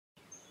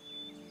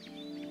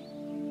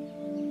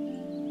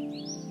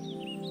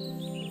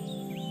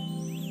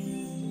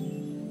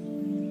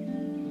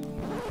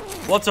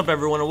What's up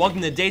everyone and welcome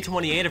to day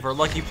 28 of our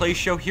Lucky Play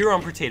show here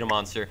on Potato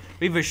Monster.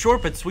 We have a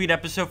short but sweet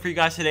episode for you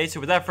guys today,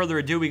 so without further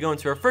ado we go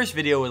into our first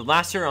video with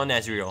Lassiter on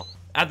Ezreal.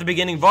 At the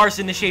beginning, Varus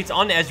initiates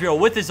on Ezreal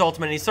with his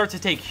ultimate and he starts to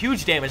take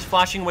huge damage,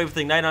 flashing away with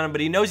Ignite on him,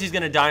 but he knows he's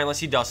going to die unless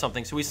he does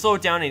something, so we slow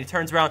it down and he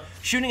turns around,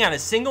 shooting out a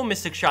single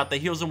Mystic shot that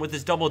heals him with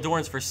his double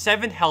Dorans for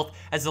 7 health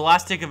as the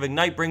last tick of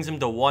Ignite brings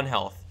him to 1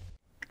 health.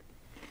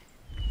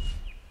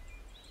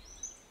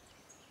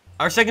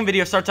 Our second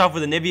video starts off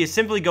with Anivia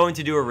simply going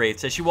to do a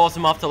Wraiths as she walls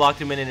him off to lock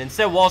him in and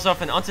instead walls off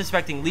an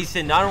unsuspecting Lee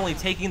Sin, not only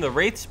taking the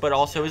Wraiths but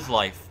also his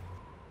life.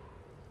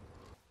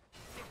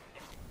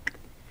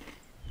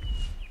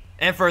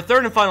 And for our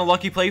third and final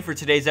lucky play for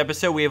today's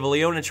episode, we have a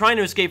Leona trying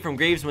to escape from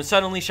Graves when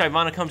suddenly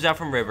Shyvana comes out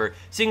from River.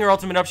 Seeing her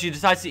ultimate up, she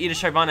decides to eat a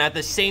Shyvana at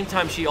the same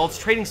time she ults,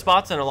 trading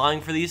spots and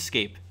allowing for the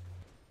escape.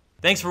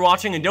 Thanks for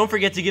watching and don't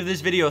forget to give this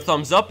video a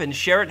thumbs up and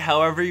share it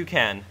however you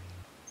can.